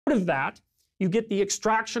of that, you get the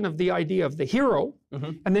extraction of the idea of the hero,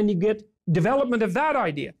 and then you get development of that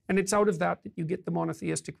idea. And it's out of that that you get the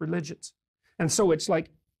monotheistic religions. And so it's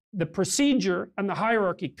like the procedure and the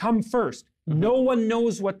hierarchy come first. No one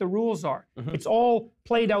knows what the rules are. It's all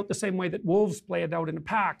played out the same way that wolves play it out in a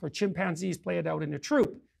pack or chimpanzees play it out in a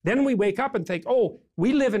troop. Then we wake up and think, oh,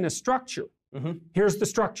 we live in a structure. Here's the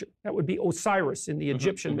structure. That would be Osiris in the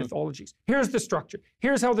Egyptian mythologies. Here's the structure.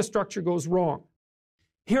 Here's how the structure goes wrong.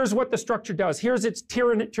 Here's what the structure does. Here's its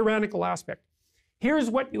tyrannical aspect. Here's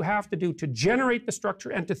what you have to do to generate the structure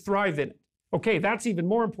and to thrive in it. Okay, that's even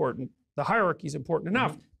more important. The hierarchy is important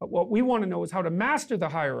enough. But what we want to know is how to master the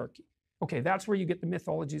hierarchy. Okay, that's where you get the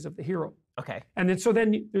mythologies of the hero. Okay. And then so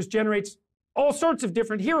then there's generates all sorts of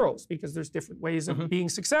different heroes because there's different ways of being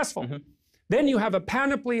successful. Then you have a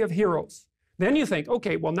panoply of heroes. Then you think,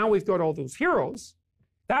 okay, well now we've got all those heroes.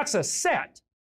 That's a set.